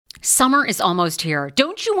Summer is almost here.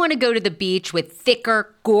 Don't you want to go to the beach with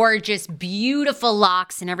thicker, gorgeous, beautiful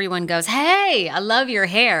locks and everyone goes, "Hey, I love your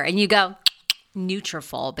hair." And you go,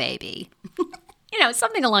 "Nutrafol, baby."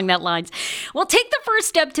 Something along that lines. Well, take the first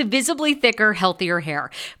step to visibly thicker, healthier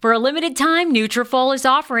hair. For a limited time, Nutrafol is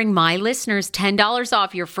offering my listeners $10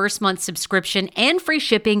 off your first month subscription and free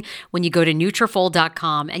shipping when you go to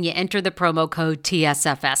Nutrafol.com and you enter the promo code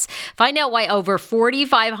TSFS. Find out why over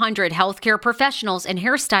 4,500 healthcare professionals and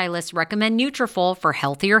hairstylists recommend Nutrafol for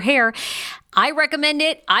healthier hair. I recommend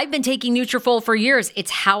it. I've been taking Nutrafol for years.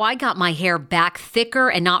 It's how I got my hair back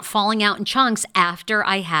thicker and not falling out in chunks after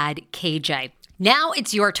I had KJ. Now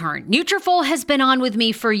it's your turn. Nutrafol has been on with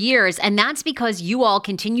me for years, and that's because you all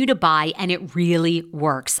continue to buy, and it really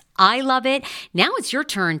works. I love it. Now it's your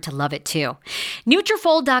turn to love it too.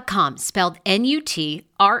 Nutrafol.com, spelled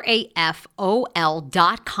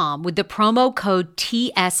Nutrafol.com with the promo code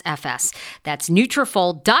TSFS. That's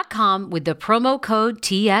Nutrafol.com with the promo code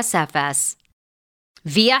TSFS.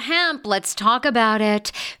 Via Hemp, let's talk about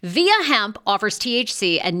it. Via Hemp offers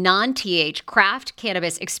THC and non-TH craft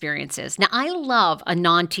cannabis experiences. Now, I love a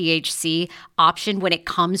non-THC option when it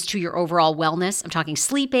comes to your overall wellness. I'm talking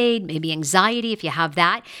sleep aid, maybe anxiety if you have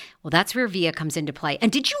that. Well, that's where Via comes into play.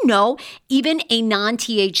 And did you know even a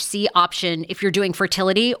non-THC option, if you're doing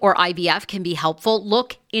fertility or IVF, can be helpful?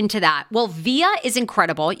 Look into that. Well, Via is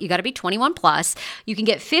incredible. You got to be 21 plus. You can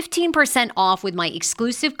get 15% off with my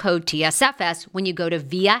exclusive code TSFS when you go to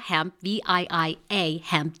Via Hemp, VIIA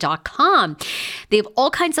hemp.com. They have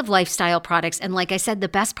all kinds of lifestyle products. And like I said, the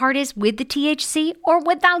best part is with the THC or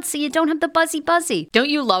without, so you don't have the buzzy. Don't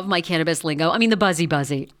you love my cannabis lingo? I mean, the buzzy.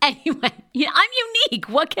 Anyway, I'm unique.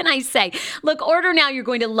 What can I say? Look, order now. You're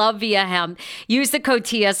going to love Via Hemp. Use the code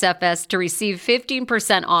TSFS to receive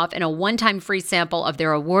 15% off and a one-time free sample of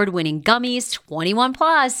their award-winning gummies, 21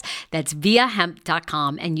 plus. That's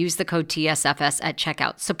viahemp.com and use the code TSFS at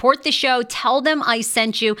checkout. Support the show. Tell them I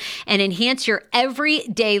sent you and enhance your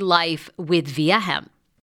everyday life with Via Hemp.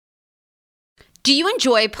 Do you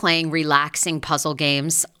enjoy playing relaxing puzzle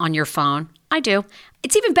games on your phone? I do.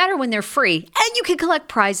 It's even better when they're free, and you can collect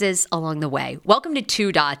prizes along the way. Welcome to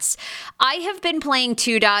Two Dots. I have been playing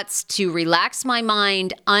Two Dots to relax my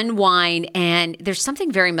mind, unwind, and there's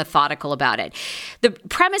something very methodical about it. The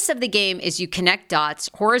premise of the game is you connect dots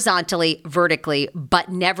horizontally, vertically, but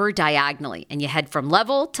never diagonally, and you head from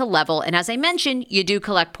level to level. And as I mentioned, you do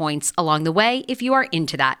collect points along the way if you are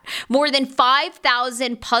into that. More than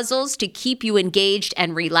 5,000 puzzles to keep you engaged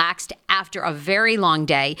and relaxed after a very long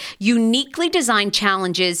day. Uniquely designed challenges,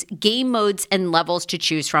 game modes, and levels to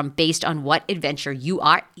choose from based on what adventure you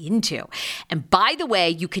are into. And by the way,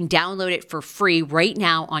 you can download it for free right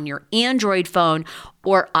now on your Android phone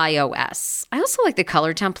or iOS. I also like the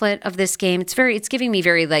color template of this game. It's giving me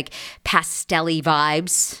very like pastel-y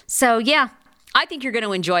vibes. So yeah, I think you're going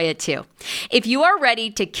to enjoy it too. If you are ready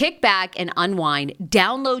to kick back and unwind,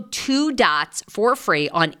 download Two Dots for free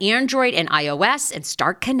on Android and iOS and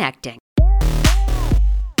start connecting.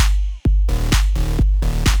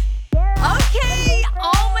 Okay,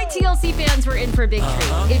 all my TLC fans were in for a big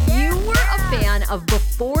treat. If you were a fan of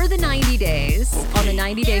Before the 90 Days on the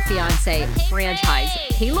 90 Day Fiancé franchise,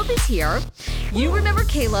 Caleb is here. You remember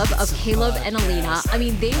Caleb of Caleb and Alina. I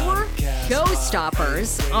mean, they were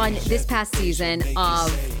showstoppers on this past season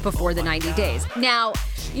of Before the 90 Days. Now,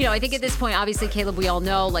 I think at this point, obviously, Caleb, we all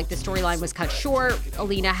know, like, the storyline was cut short.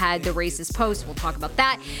 Alina had the racist post. We'll talk about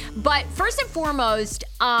that. But first and foremost,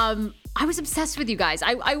 I was obsessed with you guys.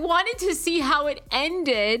 I wanted to see how it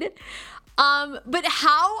ended. But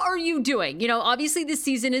how are you doing? Obviously this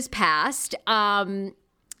season is past. How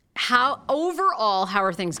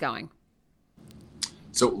are things going?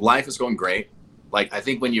 So life is going great. Like, I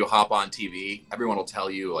think when you hop on TV, everyone will tell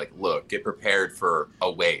you, like, look, get prepared for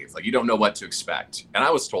a wave. Like, you don't know what to expect. And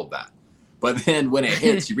I was told that. But then when it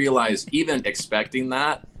hits, you realize even expecting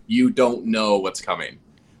that, you don't know what's coming.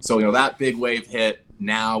 So, that big wave hit.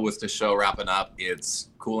 Now with the show wrapping up, it's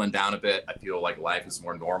cooling down a bit. I feel like life is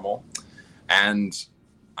more normal. And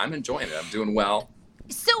I'm enjoying it. I'm doing well.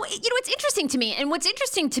 So, it's interesting to me. And what's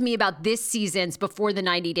interesting to me about this season's Before the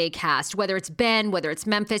 90 Day cast, whether it's Ben, whether it's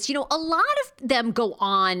Memphis, a lot of them go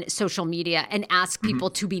on social media and ask people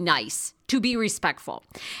to be nice, to be respectful.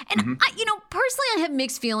 And, personally, I have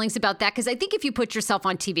mixed feelings about that because I think if you put yourself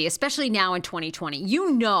on TV, especially now in 2020,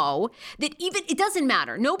 you know that even it doesn't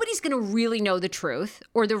matter. Nobody's going to really know the truth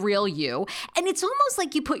or the real you. And it's almost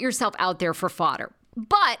like you put yourself out there for fodder.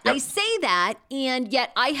 But Yep. I say that, and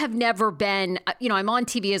yet I have never been, I'm on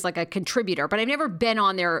TV as like a contributor, but I've never been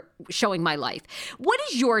on there showing my life. What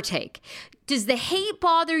is your take? Does the hate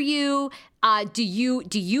bother you? Do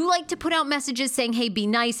you like to put out messages saying, hey, be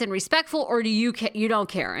nice and respectful, or do you don't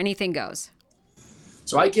care? Anything goes?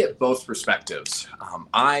 So I get both perspectives.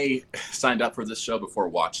 I signed up for this show before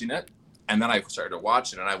watching it, and then I started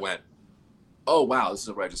watching it, and I went, oh, wow, this is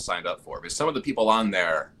what I just signed up for. Because some of the people on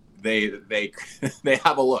there, they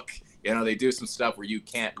have a look. They do some stuff where you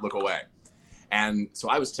can't look away. And so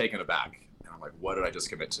I was taken aback. And I'm like, what did I just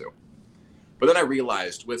commit to? But then I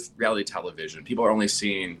realized with reality television, people are only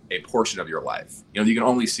seeing a portion of your life. You can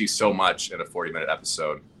only see so much in a 40-minute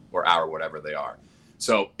episode or hour, whatever they are.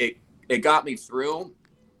 So it got me through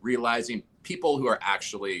realizing people who are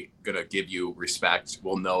actually going to give you respect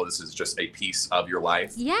will know this is just a piece of your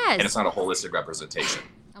life. Yes. And it's not a holistic representation.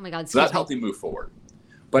 Oh my God. So that helped me move forward.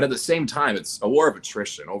 But at the same time, it's a war of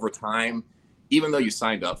attrition. Over time, even though you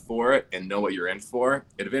signed up for it and know what you're in for,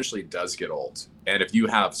 it eventually does get old. And if you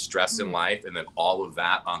have stress in life and then all of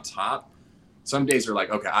that on top, some days you're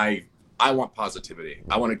like, okay, I want positivity.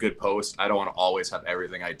 I want a good post. I don't want to always have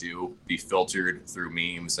everything I do be filtered through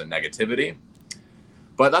memes and negativity.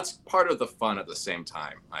 But that's part of the fun at the same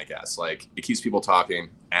time, I guess. Like, it keeps people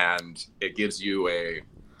talking, and it gives you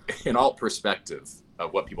an alt perspective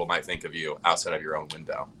of what people might think of you outside of your own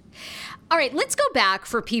window. All right, let's go back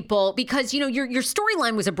for people because, your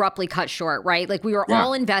storyline was abruptly cut short, right? Like, we were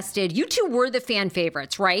all invested. You two were the fan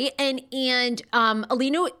favorites, right? And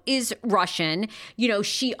Alina is Russian.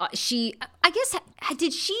 She I guess,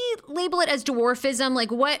 did she label it as dwarfism?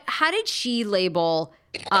 Like, how did she label,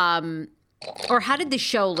 or how did the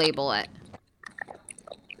show label it?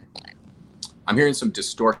 I'm hearing some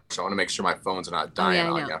distortion. I want to make sure my phone's not dying I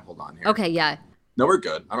on. Yeah, hold on here. Okay, yeah. No, we're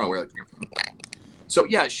good. I don't know where that came from. So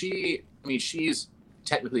yeah, she's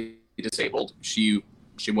technically disabled. She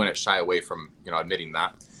wouldn't shy away from admitting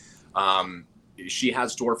that. She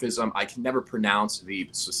has dwarfism. I can never pronounce the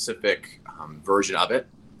specific version of it,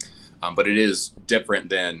 but it is different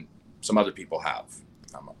than some other people have.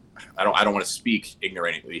 I don't want to speak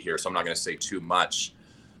ignorantly here, so I'm not going to say too much.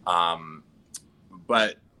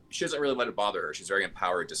 But she doesn't really let it bother her. She's very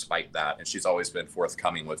empowered despite that, and she's always been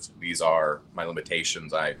forthcoming with these are my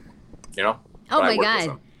limitations. Oh my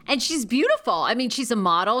God. And she's beautiful. She's a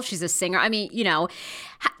model. She's a singer.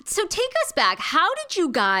 So take us back. How did you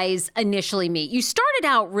guys initially meet? You started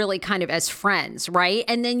out really kind of as friends, right?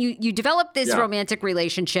 And then you developed this romantic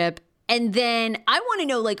relationship. And then I want to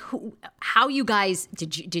know, how you guys,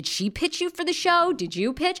 did she pitch you for the show? Did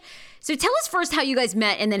you pitch? So tell us first how you guys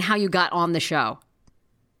met and then how you got on the show.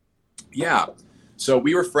 Yeah. So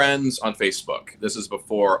we were friends on Facebook. This is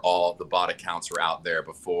before all the bot accounts were out there,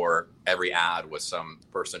 before every ad was some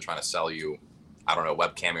person trying to sell you, I don't know,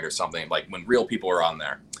 webcamming or something, like when real people were on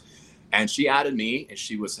there. And she added me, and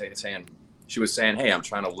she was saying, hey, I'm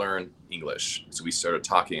trying to learn English. So we started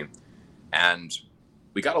talking, and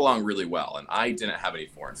we got along really well. And I didn't have any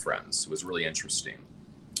foreign friends. It was really interesting.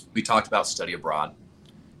 We talked about study abroad,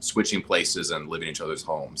 switching places and living in each other's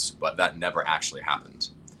homes, but that never actually happened.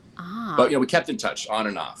 But, we kept in touch on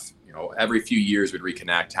and off. Every few years we'd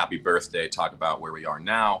reconnect, happy birthday, talk about where we are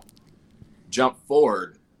now. Jump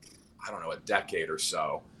forward, I don't know, a decade or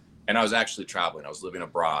so. And I was actually traveling. I was living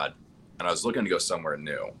abroad, and I was looking to go somewhere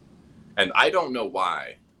new. And I don't know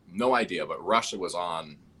why, no idea, but Russia was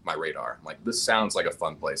on my radar. I'm like, this sounds like a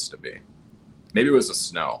fun place to be. Maybe it was the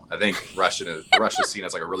snow. I think Russia's seen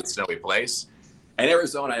as like a really snowy place. In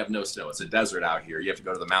Arizona, I have no snow. It's a desert out here. You have to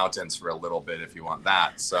go to the mountains for a little bit if you want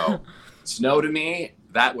that. So snow to me,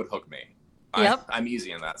 that would hook me. Yep. I'm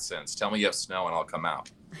easy in that sense. Tell me you have snow and I'll come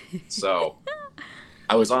out. So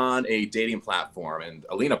I was on a dating platform and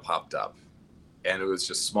Alina popped up, and it was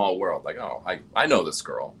just small world. Like, oh, I know this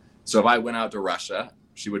girl. So if I went out to Russia,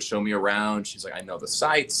 she would show me around. She's like, I know the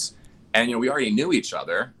sites. And, we already knew each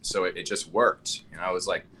other. So it just worked. I was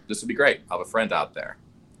like, this would be great. I'll have a friend out there.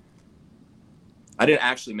 I didn't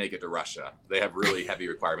actually make it to Russia. They have really heavy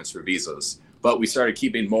requirements for visas, but we started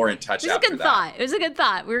keeping more in touch after that. It was a good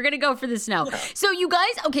thought. We were going to go for the snow. Yeah. So you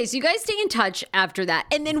guys stay in touch after that.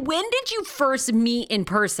 And then when did you first meet in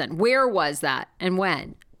person? Where was that and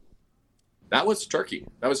when? That was Turkey.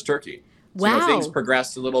 Wow. So, things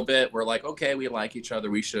progressed a little bit. We're like, okay, we like each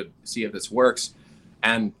other. We should see if this works.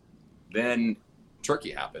 And then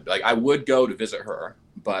Turkey happened. Like, I would go to visit her,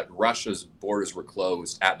 but Russia's borders were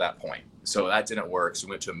closed at that point. So that didn't work. So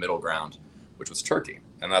we went to a middle ground, which was Turkey.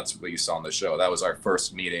 And that's what you saw on the show. That was our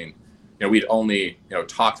first meeting. We'd only,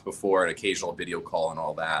 talked before, an occasional video call and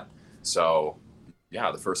all that. So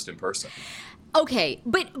yeah, the first in person. Okay,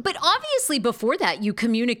 but obviously before that you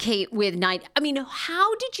communicate with Night. I mean,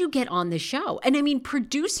 how did you get on the show? And I mean,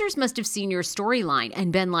 producers must have seen your storyline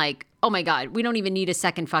and been like, "Oh my God, we don't even need a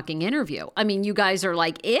second fucking interview." I mean, you guys are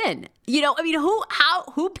like in. I mean,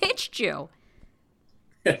 who pitched you?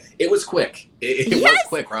 It was quick. It Yes! was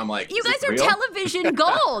quick where I'm like, You "Is guys this are real?" television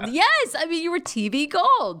gold. Yes, I mean, you were TV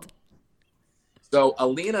gold. So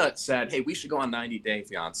Alina said, "Hey, we should go on 90 Day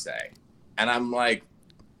Fiance." And I'm like,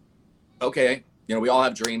 okay, we all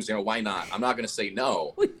have dreams, why not? I'm not going to say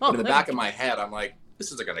no. But in the back of my head, I'm like,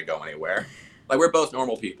 this isn't going to go anywhere. Like, we're both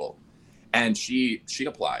normal people. And she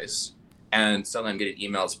applies. And suddenly I'm getting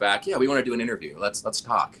emails back. Yeah, we want to do an interview. Let's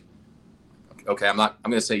talk. Okay, I'm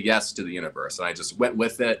going to say yes to the universe. And I just went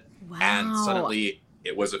with it. Wow. And suddenly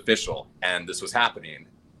it was official. And this was happening.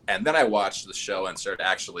 And then I watched the show and started to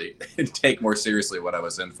actually take more seriously what I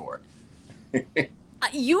was in for.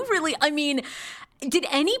 You really, I mean, did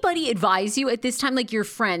anybody advise you at this time, like your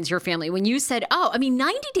friends, your family, when you said,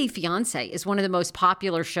 90 Day Fiance is one of the most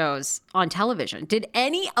popular shows on television? Did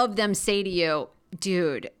any of them say to you,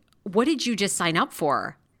 dude, what did you just sign up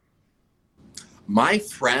for? My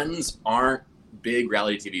friends aren't big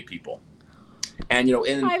reality TV people. And, you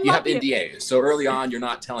have NDAs. So early on, you're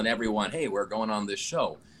not telling everyone, hey, we're going on this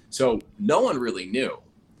show. So no one really knew.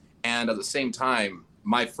 And at the same time,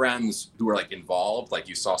 my friends who were like involved, like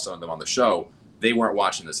you saw some of them on the show, they weren't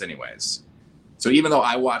watching this anyways. So even though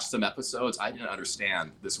I watched some episodes, I didn't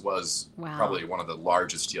understand this was probably one of the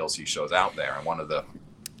largest TLC shows out there and one of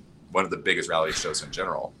the biggest reality shows in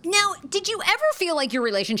general. Now, did you ever feel like your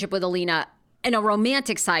relationship with Alina in a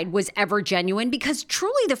romantic side was ever genuine? Because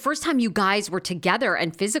truly the first time you guys were together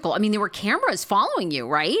and physical, I mean, there were cameras following you,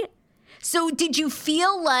 right? So did you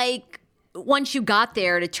feel like once you got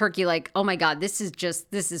there to Turkey, like, oh my God, this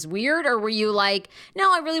is weird? Or were you like,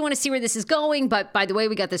 no, I really want to see where this is going, but by the way,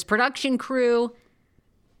 we got this production crew.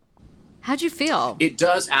 How'd you feel? It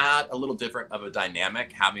does add a little different of a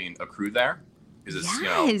dynamic having a crew there. Because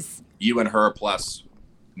it's, you and her plus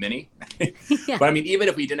Minnie. Yeah. But I mean, even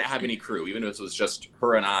if we didn't have any crew, even if it was just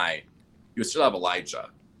her and I, you would still have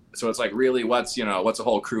Elijah. So it's like, really, what's a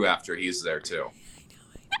whole crew after he's there too?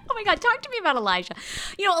 Oh my God, talk to me about Elijah.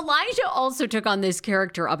 Elijah also took on this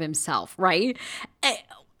character of himself, right?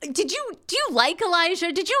 Do you like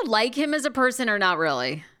Elijah? Did you like him as a person or not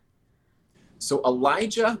really? So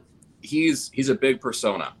Elijah, he's a big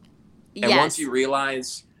persona. And once you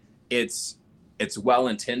realize it's well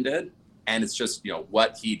intended and it's just,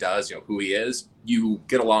 what he does, who he is, you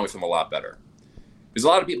get along with him a lot better. Because a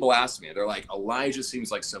lot of people ask me, they're like, Elijah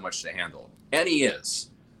seems like so much to handle. And he is.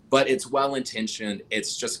 But it's well-intentioned.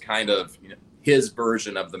 It's just kind of his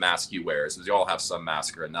version of the mask he wears. Because you all have some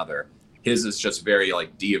mask or another. His is just very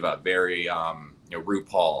like diva, very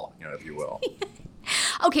RuPaul, if you will.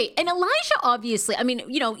 Okay, and Elijah obviously, I mean,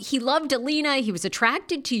 he loved Alina. He was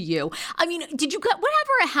attracted to you. I mean,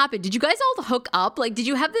 whatever happened? Did you guys all hook up? Like, did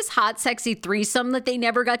you have this hot, sexy threesome that they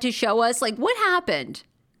never got to show us? Like, what happened?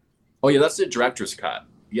 Oh yeah, that's the director's cut.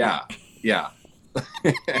 Yeah. Wait,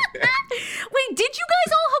 did you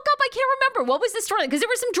guys all hook up? I can't remember. What was the story? Because there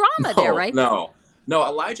was some drama there, right? No,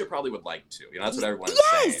 Elijah probably would like to. That's what everyone is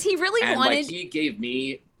saying. Yes, he really wanted. Like, he gave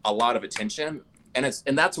me a lot of attention, and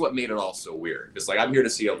that's what made it all so weird. It's like, I'm here to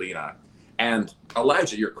see Alina, and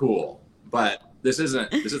Elijah, you're cool, but this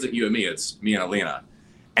isn't you and me. It's me and Alina,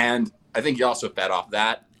 and I think he also fed off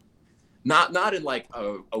that. Not in like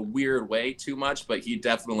a weird way too much, but he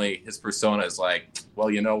definitely, his persona is like,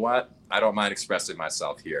 well, you know what? I don't mind expressing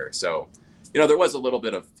myself here. So, there was a little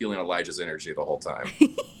bit of feeling Elijah's energy the whole time. He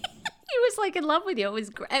was like in love with you.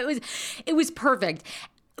 It was perfect.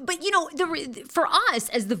 But for us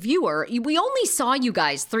as the viewer, we only saw you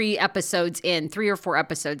guys 3 or 4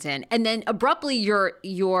 episodes in, and then abruptly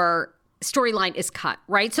your storyline is cut,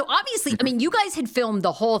 right? So obviously, I mean, you guys had filmed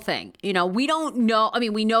the whole thing. We don't know. I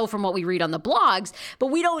mean, we know from what we read on the blogs, but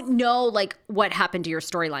we don't know like what happened to your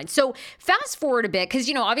storyline. So fast forward a bit, because,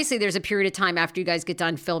 obviously there's a period of time after you guys get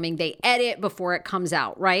done filming, they edit before it comes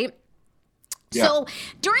out, right? Yeah. So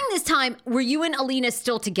during this time, were you and Alina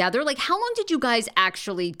still together? Like, how long did you guys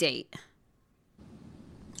actually date?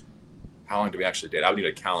 How long did we actually date? I would need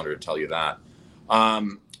a calendar to tell you that.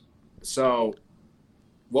 So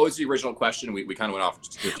what was the original question? We kind of went off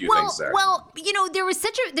to a few things there. Well, there's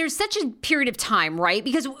such a period of time, right?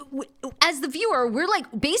 Because as the viewer, we're like,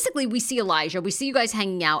 basically we see Elijah, we see you guys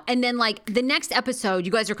hanging out, and then like the next episode,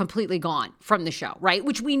 you guys are completely gone from the show, right?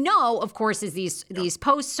 Which we know, of course, is these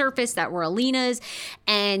posts surface that were Alina's,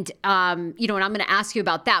 and and I'm going to ask you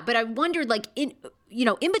about that. But I wondered, like in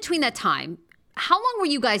between that time, how long were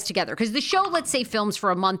you guys together? Because the show, let's say, films for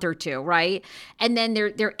a month or two, right? And then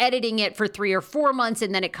they're editing it for 3 or 4 months,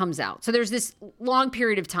 and then it comes out. So there's this long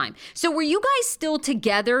period of time. So were you guys still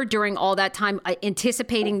together during all that time,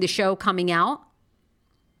 anticipating the show coming out?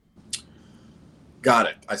 Got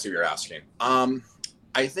it. I see what you're asking.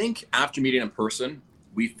 I think after meeting in person,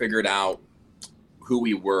 we figured out who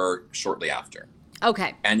we were shortly after.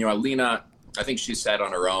 Okay. And Alina, I think she said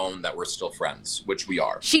on her own that we're still friends, which we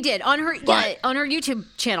are. She did on her on her YouTube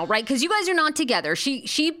channel, right? Because you guys are not together.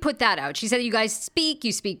 She put that out. She said that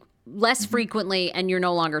you speak less frequently, and you're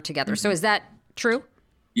no longer together. So is that true?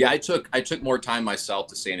 Yeah, I took more time myself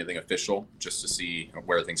to say anything official, just to see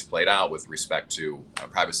where things played out with respect to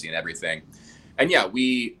privacy and everything. And yeah,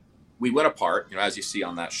 we went apart, as you see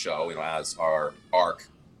on that show, as our arc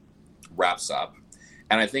wraps up.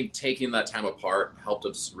 And I think taking that time apart helped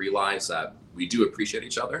us realize that we do appreciate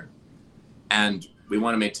each other, and we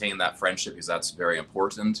want to maintain that friendship because that's very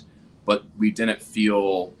important, but we didn't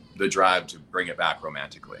feel the drive to bring it back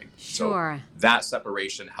romantically. Sure. So that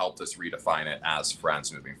separation helped us redefine it as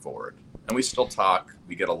friends moving forward. And we still talk,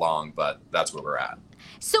 we get along, but that's where we're at.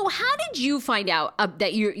 So how did you find out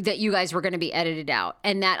that you guys were going to be edited out,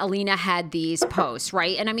 and that Alina had these posts,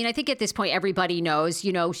 right? And I mean, I think at this point everybody knows,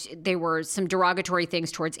 there were some derogatory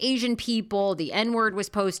things towards Asian people. The N-word was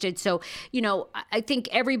posted. So, I think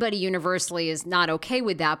everybody universally is not okay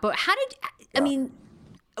with that. But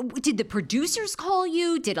did the producers call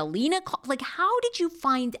you? Did Alina call? How did you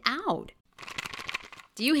find out?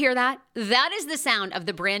 Do you hear that? That is the sound of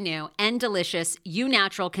the brand new and delicious Eu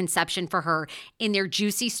Natural Conception for Her in their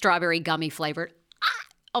juicy strawberry gummy flavored.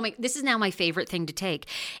 Oh my, this is now my favorite thing to take.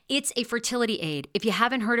 It's a fertility aid. If you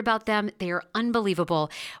haven't heard about them, they are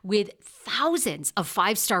unbelievable with thousands of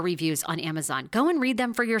 5-star reviews on Amazon. Go and read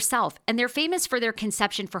them for yourself. And they're famous for their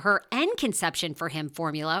Conception for Her and Conception for Him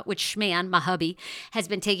formula, which Schman, my hubby, has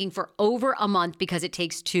been taking for over a month because it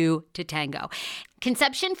takes 2 to tango.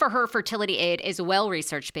 Conception for Her fertility aid is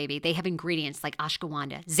well-researched, baby. They have ingredients like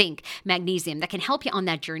ashwagandha, zinc, magnesium that can help you on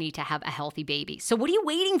that journey to have a healthy baby. So what are you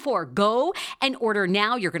waiting for? Go and order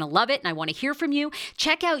now. You're going to love it, and I want to hear from you.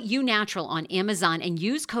 Check out Eu Natural on Amazon and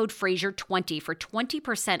use code Fraser20 for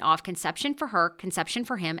 20% off Conception for Her, Conception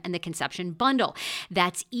for Him, and the Conception Bundle.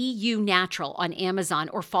 That's EU Natural on Amazon,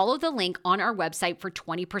 or follow the link on our website for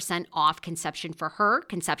 20% off Conception for Her,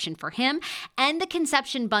 Conception for Him, and the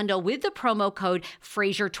Conception Bundle with the promo code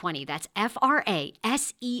Fraser20. That's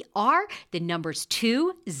Fraser, the numbers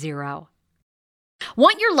 20.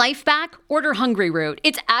 Want your life back? Order Hungry Root.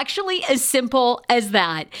 It's actually as simple as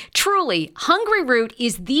that. Truly, Hungry Root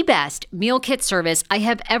is the best meal kit service I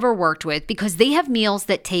have ever worked with because they have meals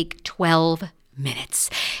that take 12 minutes.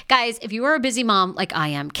 Guys, if you are a busy mom like I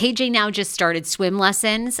am, KJ now just started swim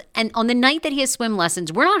lessons. And on the night that he has swim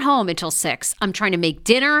lessons, we're not home until 6. I'm trying to make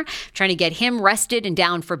dinner, trying to get him rested and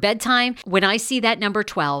down for bedtime. When I see that number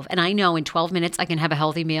 12, and I know in 12 minutes I can have a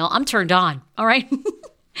healthy meal, I'm turned on. All right.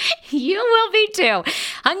 You will be too.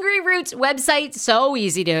 Hungry Root's website, so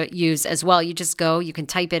easy to use as well. You just go, you can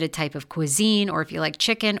type in a type of cuisine, or if you like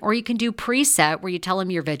chicken, or you can do preset where you tell them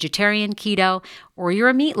you're vegetarian, keto, or you're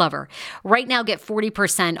a meat lover. Right now, get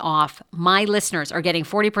 40% off. My listeners are getting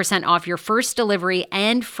 40% off your first delivery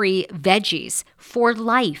and free veggies for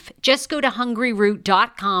life. Just go to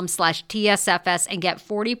hungryroot.com/TSFS and get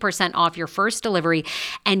 40% off your first delivery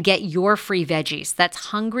and get your free veggies.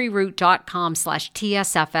 That's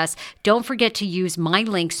hungryroot.com/TSFS. Don't forget to use my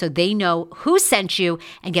link so they know who sent you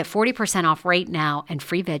and get 40% off right now and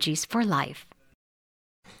free veggies for life.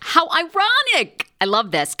 How ironic! I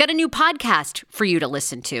love this. Got a new podcast for you to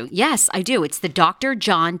listen to. Yes, I do. It's the Dr.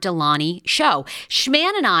 John Delaney Show.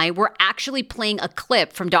 Schman and I were actually playing a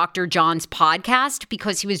clip from Dr. John's podcast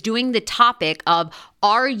because he was doing the topic of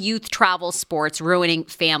are youth travel sports ruining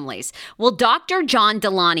families? Well, Dr. John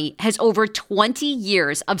Delaney has over 20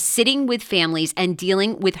 years of sitting with families and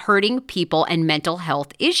dealing with hurting people and mental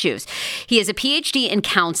health issues. He has a PhD in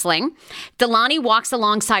counseling. Delaney walks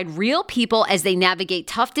alongside real people as they navigate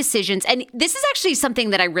tough decisions. And this is actually something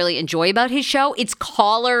that I really enjoy about his show. It's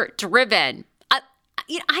caller driven.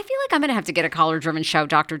 I feel like I'm going to have to get a caller-driven show,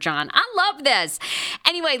 Dr. John. I love this.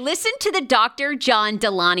 Anyway, listen to the Dr. John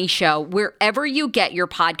Delaney Show wherever you get your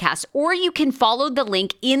podcasts, or you can follow the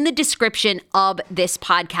link in the description of this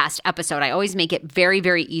podcast episode. I always make it very,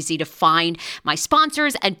 very easy to find my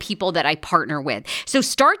sponsors and people that I partner with. So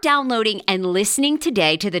start downloading and listening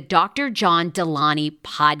today to the Dr. John Delaney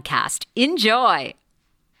podcast. Enjoy.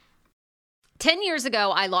 10 years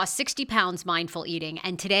ago, I lost 60 pounds mindful eating,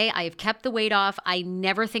 and today I have kept the weight off. I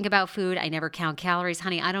never think about food. I never count calories.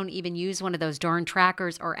 Honey, I don't even use one of those darn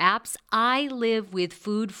trackers or apps. I live with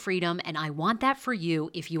food freedom, and I want that for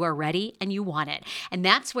you if you are ready and you want it. And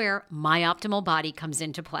that's where My Optimal Body comes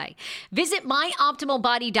into play. Visit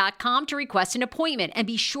myoptimalbody.com to request an appointment, and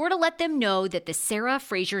be sure to let them know that the Sarah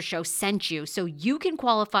Fraser Show sent you so you can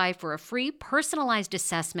qualify for a free personalized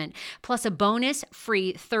assessment plus a bonus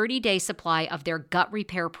free 30-day supply of their gut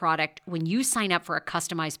repair product when you sign up for a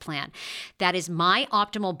customized plan. That is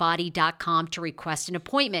myoptimalbody.com to request an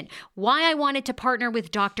appointment. Why I wanted to partner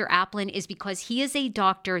with Dr. Applin is because he is a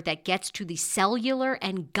doctor that gets to the cellular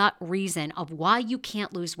and gut reason of why you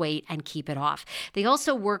can't lose weight and keep it off. They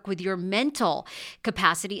also work with your mental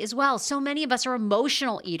capacity as well. So many of us are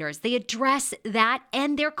emotional eaters. They address that,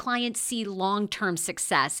 and their clients see long-term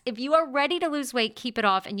success. If you are ready to lose weight, keep it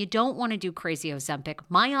off, and you don't want to do crazy Ozempic,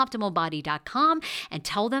 myoptimalbody.com, and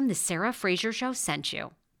tell them the Sarah Fraser Show sent you.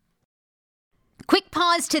 Quick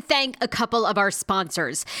pause to thank a couple of our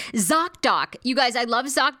sponsors. ZocDoc. You guys, I love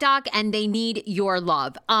ZocDoc, and they need your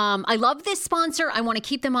love. I love this sponsor. I want to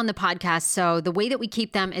keep them on the podcast. So the way that we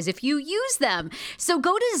keep them is if you use them. So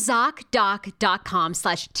go to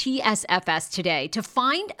ZocDoc.com/TSFS today to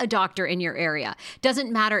find a doctor in your area.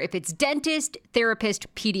 Doesn't matter if it's dentist, therapist,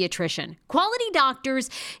 pediatrician. Quality doctors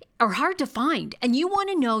are hard to find, and you want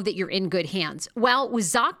to know that you're in good hands. Well, with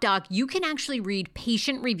ZocDoc, you can actually read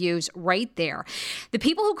patient reviews right there. The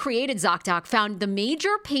people who created ZocDoc found the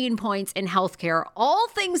major pain points in healthcare, all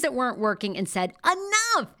things that weren't working, and said,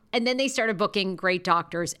 enough. And then they started booking great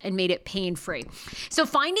doctors and made it pain-free. So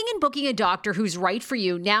finding and booking a doctor who's right for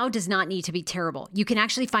you now does not need to be terrible. You can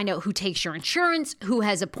actually find out who takes your insurance, who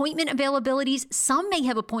has appointment availabilities. Some may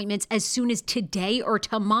have appointments as soon as today or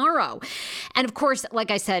tomorrow. And of course,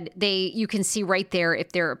 like I said, you can see right there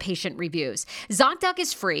if there are patient reviews. ZocDoc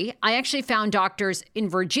is free. I actually found doctors in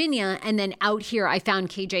Virginia, and then out here I found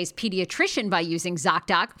KJ's pediatrician by using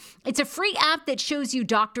ZocDoc. It's a free app that shows you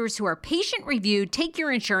doctors who are patient reviewed, take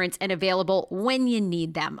your insurance, and available when you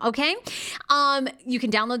need them, okay? You can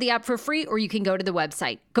download the app for free, or you can go to the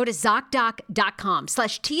website. Go to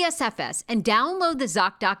ZocDoc.com/TSFS and download the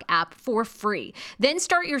ZocDoc app for free. Then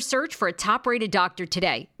start your search for a top-rated doctor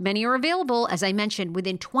today. Many are available, as I mentioned,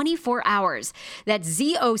 within 24 hours. That's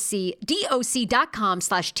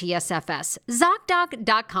ZocDoc.com/TSFS.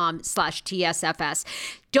 ZocDoc.com/TSFS.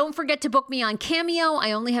 Don't forget to book me on Cameo.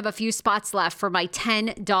 I only have a few spots left for my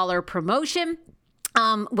 $10 promotion.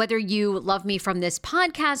 Whether you love me from this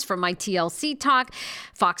podcast, from my TLC talk,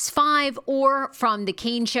 Fox 5, or from the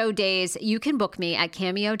Kane Show days, you can book me at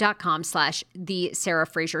cameo.com/The Sarah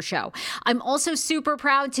Fraser Show. I'm also super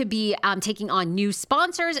proud to be taking on new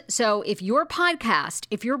sponsors. So if your podcast,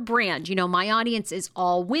 if your brand, my audience is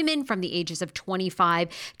all women from the ages of 25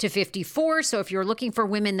 to 54. So if you're looking for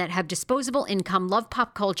women that have disposable income, love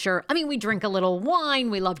pop culture, we drink a little wine,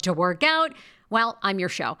 we love to work out, well, I'm your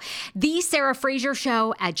show. The Sarah Fraser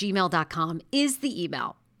Show at gmail.com is the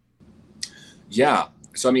email. Yeah.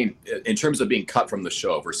 So, in terms of being cut from the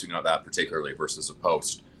show versus that particularly versus a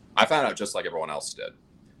post, I found out just like everyone else did.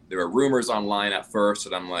 There were rumors online at first,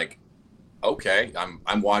 and I'm like, okay,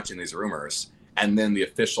 I'm watching these rumors. And then the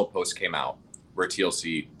official post came out where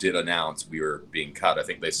TLC did announce we were being cut. I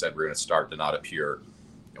think they said we're going to start to not appear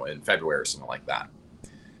in February or something like that.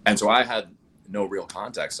 And so I had no real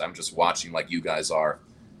context. I'm just watching like you guys are.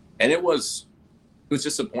 And it was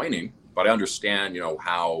disappointing, but I understand,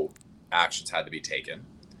 how actions had to be taken.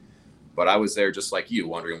 But I was there just like you,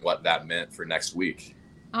 wondering what that meant for next week.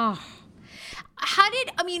 Oh,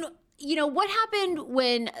 what happened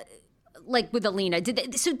when, like with Alina, did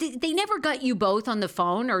they never got you both on the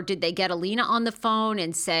phone, or did they get Alina on the phone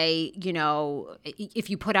and say, if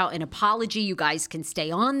you put out an apology, you guys can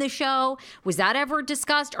stay on the show? Was that ever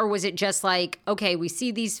discussed, or was it just like, okay, we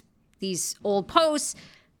see these old posts,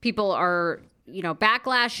 people are,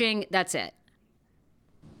 backlashing, that's it?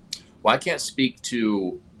 Well, I can't speak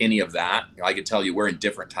to any of that. I can tell you we're in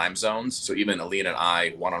different time zones. So even Alina and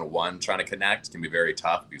I, one-on-one, trying to connect can be very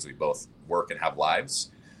tough because we both work and have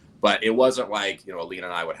lives. But it wasn't like, Alina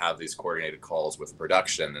and I would have these coordinated calls with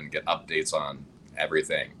production and get updates on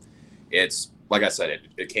everything. It's, like I said,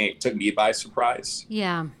 it took me by surprise.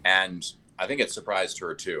 Yeah. And I think it surprised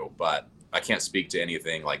her too, but I can't speak to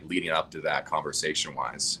anything like leading up to that conversation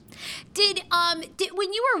wise. Did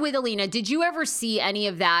when you were with Alina, did you ever see any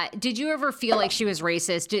of that? Did you ever feel like she was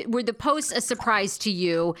racist? Were the posts a surprise to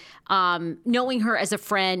you, knowing her as a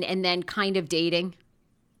friend and then kind of dating?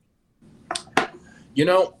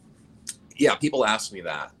 Yeah, people ask me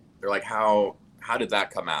that. They're like, how did that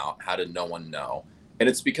come out? How did no one know? And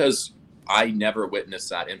it's because I never witnessed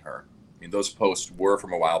that in her. I mean, those posts were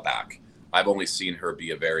from a while back. I've only seen her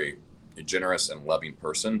be a very generous and loving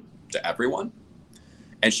person to everyone.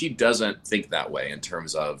 And she doesn't think that way in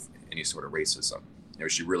terms of any sort of racism. You know,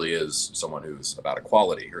 she really is someone who's about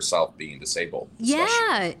equality, herself being disabled. Yeah,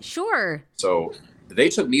 especially. sure. So they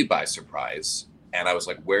took me by surprise. And I was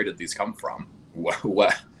like, where did these come from?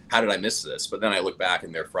 What? How did I miss this? But then I look back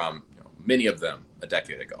and they're from, you know, many of them a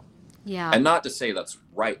decade ago. Yeah. And not to say that's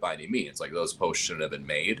right by any means. Like, those posts shouldn't have been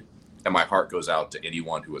made. And my heart goes out to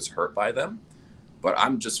anyone who was hurt by them. But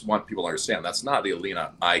I'm just want people to understand that's not the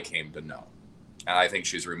Alina I came to know. And I think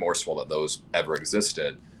she's remorseful that those ever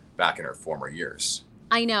existed back in her former years.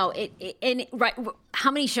 I know and right.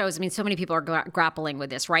 How many shows? I mean, so many people are grappling with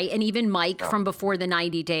this, right? And even Mike from before the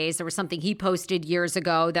 90 days, there was something he posted years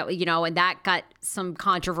ago that, you know, and that got some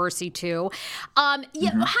controversy too. How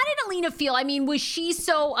did Alina feel? I mean, was she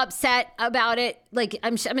so upset about it? Like,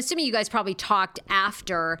 I'm assuming you guys probably talked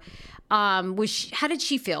after. How did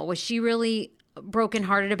she feel? Was she really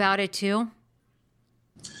brokenhearted about it too?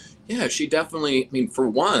 Yeah, she definitely, I mean, for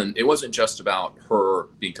one, it wasn't just about her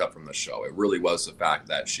being cut from the show. It really was the fact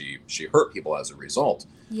that she hurt people as a result.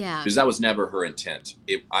 Yeah. Because that was never her intent.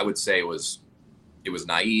 I would say it was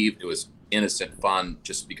naive, it was innocent fun,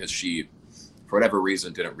 just because she, for whatever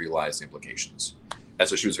reason, didn't realize the implications. And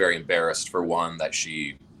so she was very embarrassed, for one, that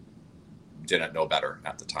she didn't know better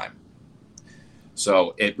at the time.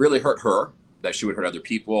 So it really hurt her that she would hurt other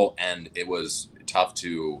people, and it was tough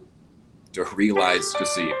to realize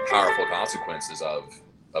just the powerful consequences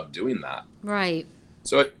of doing that. Right.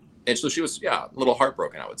 So she was, a little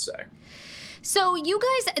heartbroken, I would say. So you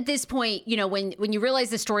guys at this point, you know, when you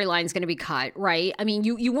realize the storyline is going to be cut, right? I mean,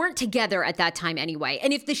 you weren't together at that time anyway.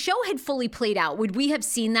 And if the show had fully played out, would we have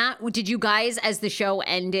seen that? Did you guys, as the show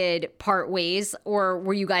ended, part ways, or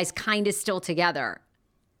were you guys kind of still together?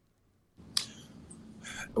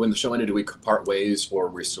 When the show ended, did we part ways, or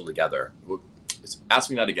were we still together? Ask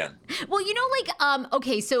me that again. Well, you know, like,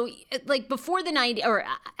 okay, so like before the 90, or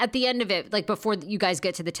at the end of it, like before you guys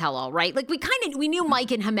get to the tell-all, right? Like we knew Mike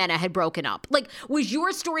and Jimena had broken up. Like, was your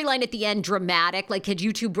storyline at the end dramatic? Like, had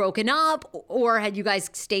you two broken up, or had you guys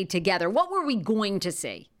stayed together? What were we going to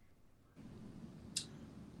see?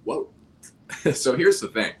 Whoa. So here's the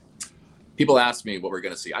thing. People ask me what we're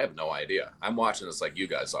going to see. I have no idea. I'm watching this like you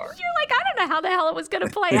guys are. You're like, I don't know how the hell it was going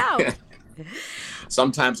to play out.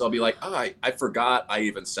 Sometimes I'll be like, oh, I forgot I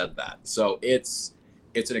even said that. So it's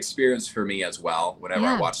an experience for me as well whenever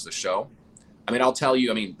I watch the show. I mean, I'll tell you,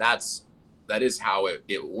 I mean, that is how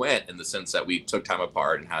it went, in the sense that we took time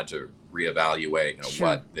apart and had to reevaluate, you know,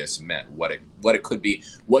 what this meant, what it could be.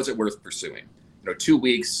 Was it worth pursuing? You know, 2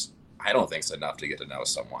 weeks, I don't think it's enough to get to know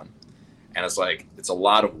someone. And it's like, it's a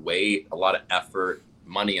lot of weight, a lot of effort,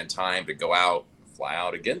 money and time to go out, fly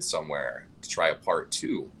out again somewhere to try a part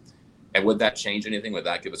 2. And would that change anything? Would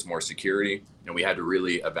that give us more security? And we had to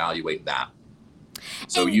really evaluate that.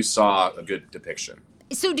 So you saw a good depiction.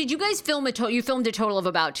 So did you guys film you filmed a total of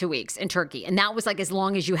about 2 weeks in Turkey, and that was like as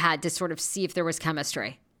long as you had to sort of see if there was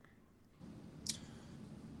chemistry?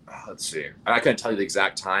 Let's see. I couldn't tell you the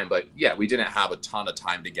exact time, but yeah, we didn't have a ton of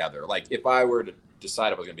time together. Like, if I were to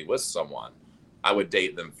decide if I was going to be with someone, I would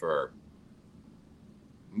date them for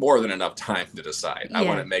more than enough time to decide. Yeah. I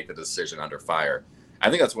wouldn't make the decision under fire. I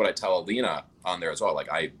think that's what I tell Alina on there as well. Like,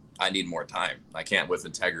 I need more time. I can't, with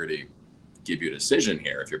integrity, give you a decision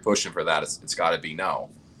here. If you're pushing for that, it's got to be no.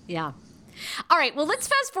 Yeah. All right. Well, let's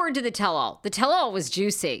fast forward to the tell-all. The tell-all was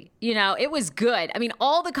juicy. You know, it was good. I mean,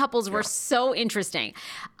 all the couples were so interesting.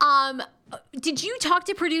 Did you talk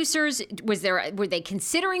to producers? Were they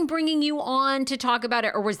considering bringing you on to talk about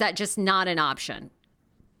it, or was that just not an option?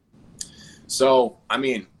 So, I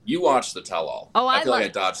mean, you watched the tell-all. Oh, I feel like I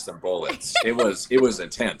dodged some bullets. It was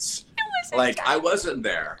intense. Like, I wasn't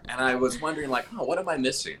there, and I was wondering, like, oh, what am I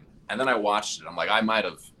missing? And then I watched it. I'm like, I might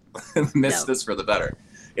have missed this for the better.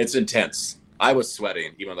 It's intense. I was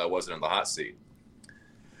sweating, even though I wasn't in the hot seat.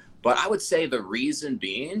 But I would say the reason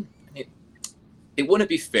being, it wouldn't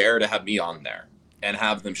be fair to have me on there and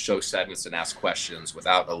have them show segments and ask questions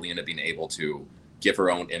without Alina being able to give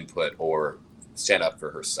her own input or stand up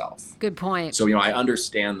for herself. Good point. So, you know, I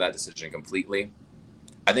understand that decision completely.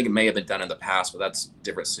 I think it may have been done in the past, but that's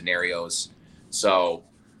different scenarios. So,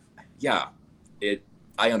 yeah,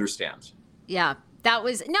 I understand. Yeah.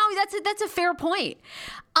 That's a fair point.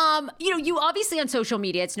 You know, you obviously on social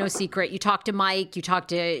media, it's no secret. You talk to Mike, you talk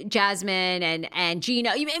to Jasmine and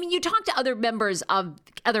Gina. You talk to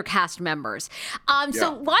other cast members.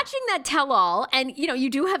 So watching that tell-all, and you know,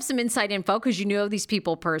 you do have some inside info because you know these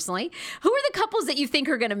people personally. Who are the couples that you think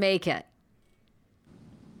are going to make it?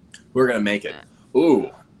 We're going to make it.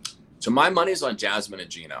 Ooh, So my money's on Jasmine and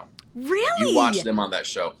Gino. Really? You watch them on that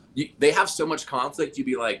show. They have so much conflict, you'd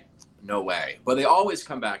be like, no way. But they always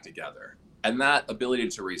come back together. And that ability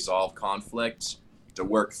to resolve conflict, to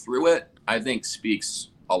work through it, I think speaks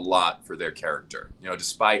a lot for their character. You know,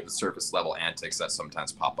 despite the surface level antics that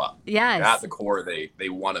sometimes pop up. Yes. At the core, they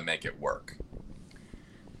want to make it work.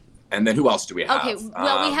 And then who else do we have? Okay,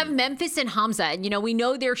 well, we have Memphis and Hamza, and, we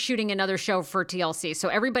know they're shooting another show for TLC, so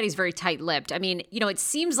everybody's very tight-lipped. I mean, it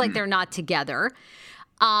seems like they're not together.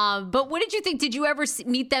 But what did you think? Did you ever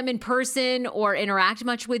meet them in person or interact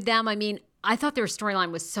much with them? I mean, I thought their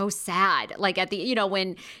storyline was so sad. Like at the,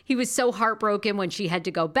 when he was so heartbroken when she had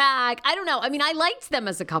to go back. I don't know. I mean, I liked them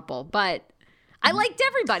as a couple, but I liked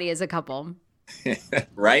everybody as a couple.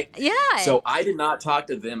 Right? Yeah. So I did not talk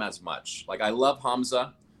to them as much. Like, I love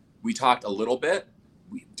Hamza. We talked a little bit.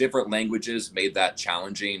 Different languages made that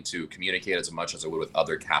challenging to communicate as much as I would with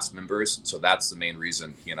other cast members. So that's the main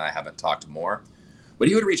reason he and I haven't talked more. But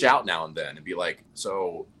he would reach out now and then and be like,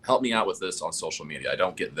 so help me out with this on social media. I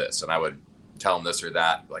don't get this. And I would tell him this or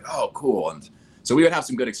that. Like, oh, cool. And so we would have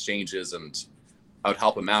some good exchanges and I would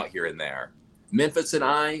help him out here and there. Memphis and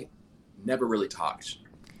I never really talked.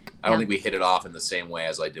 I don't think we hit it off in the same way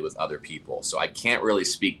as I did with other people. So I can't really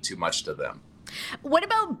speak too much to them. What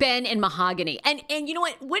about Ben and Mahogany? And you know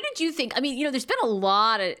what did you think? I mean, there's been a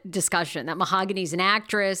lot of discussion that Mahogany's an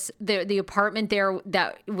actress. The apartment there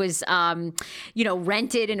that was,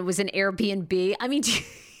 rented and it was an Airbnb. I mean, what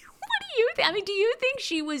do you think? I mean, do you think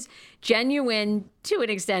she was genuine to an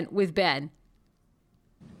extent with Ben?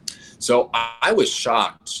 So I was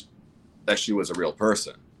shocked that she was a real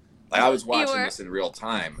person. Like, I was watching this in real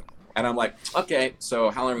time. And I'm like, okay, so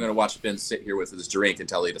how long are we going to watch Ben sit here with his drink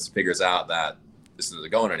until he just figures out that this isn't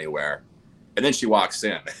going anywhere? And then she walks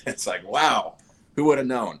in. It's like, wow, who would have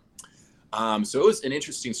known? So it was an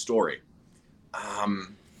interesting story.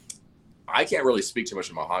 I can't really speak too much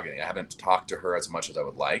of Mahogany. I haven't talked to her as much as I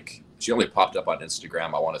would like. She only popped up on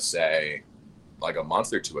Instagram, I want to say, like a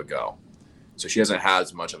month or two ago. So she hasn't had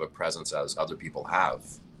as much of a presence as other people have.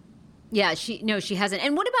 Yeah, she hasn't.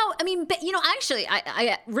 And what about, actually,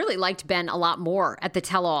 I really liked Ben a lot more at the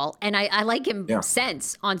tell-all, and I like him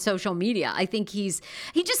since on social media. I think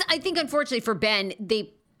I think unfortunately for Ben,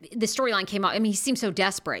 the storyline came out. I mean, he seemed so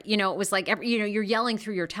desperate. It was like, you're yelling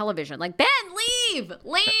through your television, like, Ben, leave.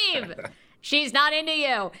 She's not into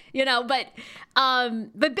you, but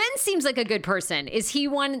Ben seems like a good person. Is he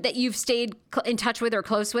one that you've stayed in touch with or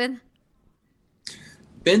close with?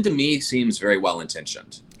 Ben, to me, seems very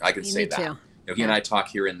well-intentioned. I could say that. Too. He and I talk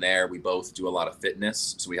here and there. We both do a lot of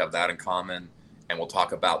fitness, so we have that in common, and we'll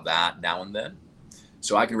talk about that now and then.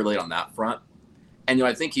 So I can relate on that front. And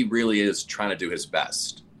I think he really is trying to do his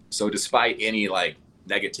best. So despite any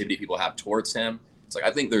negativity people have towards him, it's like,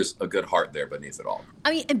 I think there's a good heart there beneath it all.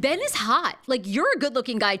 I mean, Ben is hot. Like, you're a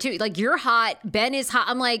good-looking guy, too. Like, you're hot. Ben is hot.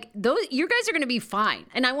 I'm like, you guys are going to be fine.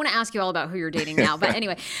 And I want to ask you all about who you're dating now. But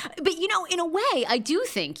anyway, in a way, I do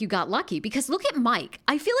think you got lucky because look at Mike.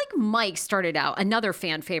 I feel like Mike started out another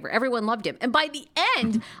fan favorite. Everyone loved him. And by the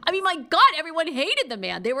end, I mean, my God, everyone hated the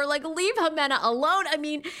man. They were like, leave Jimena alone. I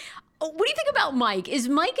mean, what do you think about Mike? Is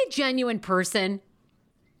Mike a genuine person?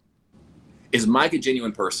 Is Mike a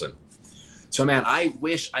genuine person? So, man, I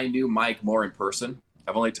wish I knew Mike more in person.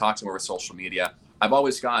 I've only talked to him over social media. I've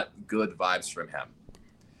always got good vibes from him.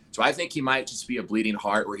 So I think he might just be a bleeding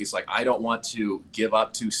heart where he's like, I don't want to give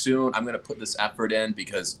up too soon. I'm going to put this effort in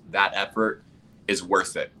because that effort is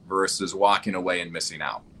worth it versus walking away and missing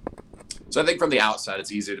out. So I think from the outside,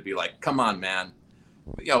 it's easier to be like, come on, man.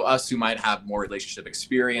 Us who might have more relationship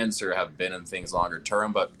experience or have been in things longer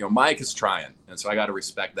term. But, Mike is trying. And so I got to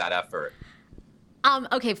respect that effort.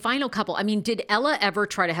 Okay, final couple. I mean, did Ella ever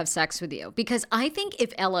try to have sex with you? Because I think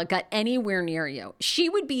if Ella got anywhere near you, she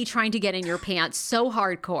would be trying to get in your pants so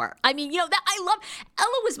hardcore. I mean, Ella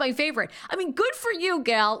was my favorite. I mean, good for you,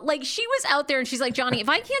 gal. Like, she was out there and she's like, Johnny, if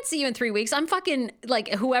I can't see you in 3 weeks, I'm fucking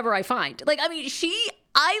like whoever I find. Like, I mean,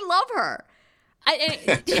 I love her.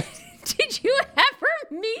 Did you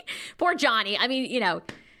ever meet poor Johnny? I mean,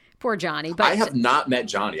 poor Johnny. But I have not met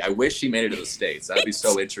Johnny. I wish he made it to the States. That'd be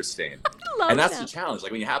so interesting. And that's the challenge.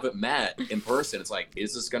 Like, when you haven't met in person, it's like,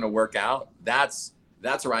 is this going to work out? That's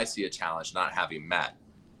where I see a challenge, not having met.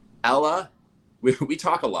 Ella, we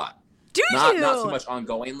talk a lot. Do you? Not so much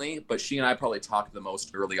ongoingly, but she and I probably talked the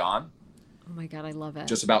most early on. Oh my God, I love it.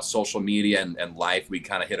 Just about social media and life. We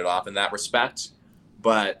kind of hit it off in that respect.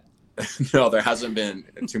 But No, there hasn't been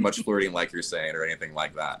too much flirting like you're saying or anything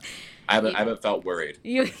like that. I haven't felt worried.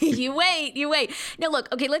 You wait. Now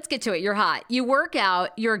look, okay, let's get to it. You're hot. You work out.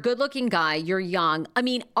 You're a good-looking guy. You're young. I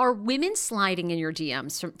mean, are women sliding in your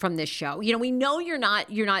DMs from this show? You know, we know you're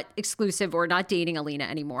not exclusive or not dating Alina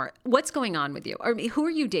anymore. What's going on with you? I mean, who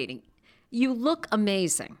are you dating? You look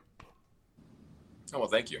amazing. Oh, well,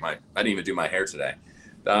 thank you. I didn't even do my hair today.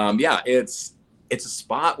 Yeah, it's a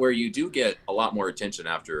spot where you do get a lot more attention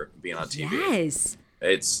after being on TV. Yes.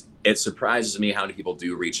 It surprises me how many people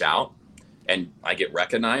do reach out and I get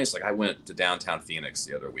recognized. Like I went to downtown Phoenix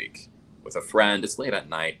the other week with a friend. It's late at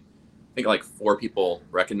night. I think like 4 people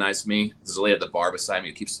recognized me. There's a lady at the bar beside me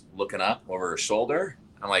who keeps looking up over her shoulder.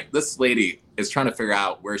 I'm like, this lady is trying to figure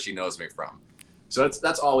out where she knows me from. So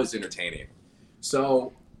that's always entertaining.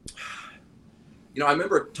 So, I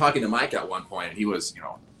remember talking to Mike at one point and he was,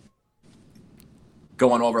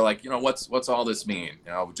 going over like, what's all this mean,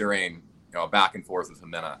 during, back and forth with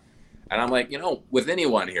Jimena. And I'm like, with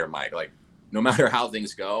anyone here, Mike, like no matter how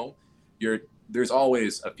things go, there's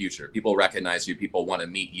always a future. People recognize you. People want to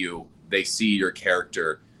meet you. They see your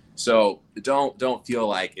character. So don't feel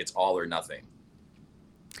like it's all or nothing.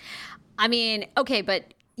 I mean, okay,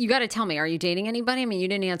 but you got to tell me, are you dating anybody? I mean, you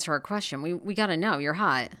didn't answer our question. We got to know. You're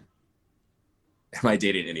hot. Am I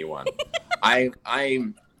dating anyone?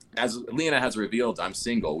 I'm, as Lena has revealed, I'm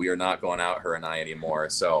single. We are not going out, her and I, anymore.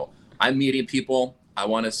 So I'm meeting people. I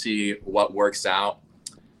want to see what works out.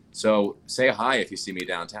 So say hi if you see me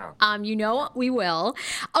downtown. We will.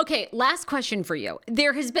 Okay, last question for you.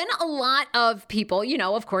 There has been a lot of people,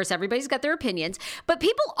 of course, everybody's got their opinions, but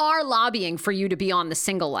people are lobbying for you to be on The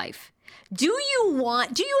Single Life. Do you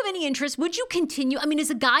have any interest? Would you continue? I mean, as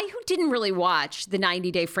a guy who didn't really watch the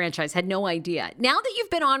 90-day franchise, had no idea. Now that you've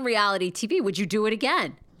been on reality TV, would you do it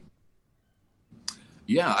again?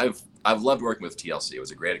 Yeah, I've loved working with TLC. It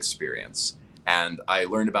was a great experience. And I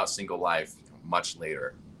learned about Single Life much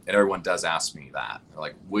later. And everyone does ask me that. They're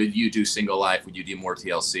like, would you do Single Life? Would you do more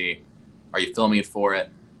TLC? Are you filming for it?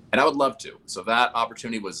 And I would love to. So if that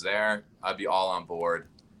opportunity was there, I'd be all on board.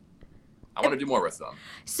 I want to do more with them.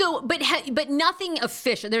 So, but nothing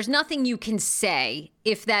official. There's nothing you can say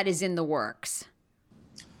if that is in the works.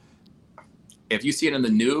 If you see it in the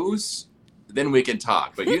news, then we can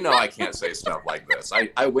talk. But I can't say stuff like this.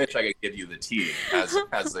 I wish I could give you the tea,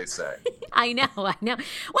 as they say. I know. Well,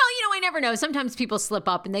 I never know. Sometimes people slip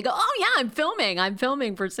up and they go, oh, yeah, I'm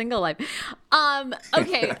filming for Single Life.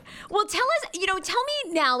 Okay. Well, tell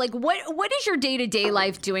me now, like, what is your day-to-day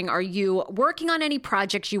life doing? Are you working on any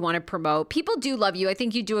projects you want to promote? People do love you. I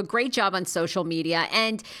think you do a great job on social media.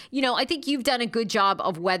 And, I think you've done a good job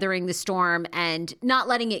of weathering the storm and not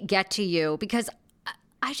letting it get to you, because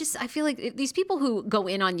I feel like these people who go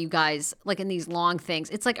in on you guys, like in these long things,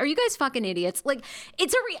 it's like, are you guys fucking idiots? Like,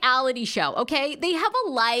 it's a reality show, okay? They have a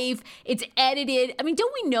life. It's edited. I mean,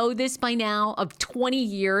 don't we know this by now of 20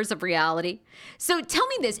 years of reality? So tell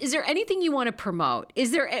me this. Is there anything you want to promote?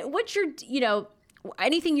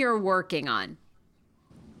 Anything you're working on?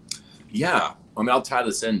 Yeah. I mean, I'll tie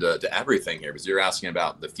this into everything here because you're asking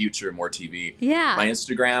about the future, more TV. Yeah. My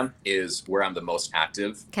Instagram is where I'm the most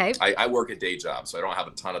active. Okay. I work a day job, so I don't have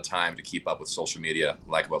a ton of time to keep up with social media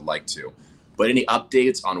like I would like to. But any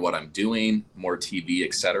updates on what I'm doing, more TV,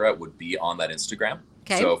 etc., would be on that Instagram.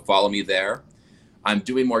 Okay. So follow me there. I'm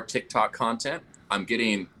doing more TikTok content. I'm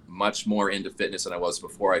getting much more into fitness than I was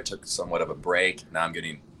before. I took somewhat of a break. Now I'm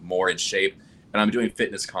getting more in shape, and I'm doing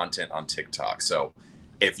fitness content on TikTok. So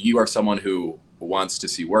if you are someone who wants to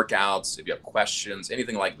see workouts, if you have questions,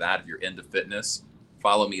 anything like that, if you're into fitness,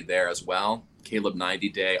 follow me there as well. Caleb 90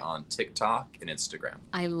 Day on TikTok and Instagram.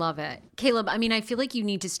 I love it. Caleb, I mean, I feel like you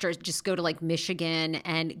need to just go to like Michigan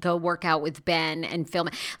and go work out with Ben and film.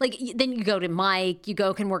 Like, then you go to Mike,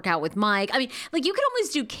 can work out with Mike. I mean, like, you could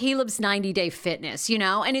almost do Caleb's 90-day fitness,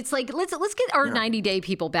 And it's like, let's get our 90-day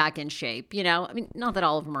people back in shape, I mean, not that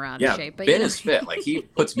all of them are out of shape. But Ben is fit. Like, he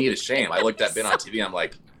puts me to shame. I looked at Ben on TV. I'm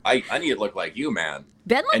like, I need to look like you, man.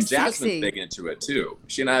 Ben looks and Jasmine's sexy. big into it too.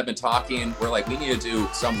 She and I have been talking. We're like, we need to do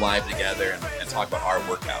some live together and talk about our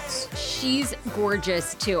workouts. She's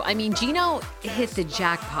gorgeous too. I mean, Gino hit the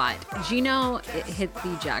jackpot.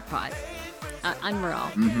 Unreal.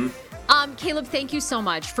 Mm-hmm. Caleb, thank you so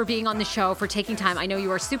much for being on the show, for taking time. I know you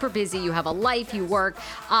are super busy. You have a life, you work,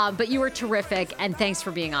 but you were terrific. And thanks for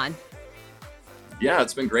being on. Yeah,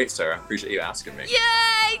 it's been great, Sarah. Appreciate you asking me.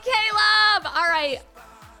 Yay, Caleb! All right.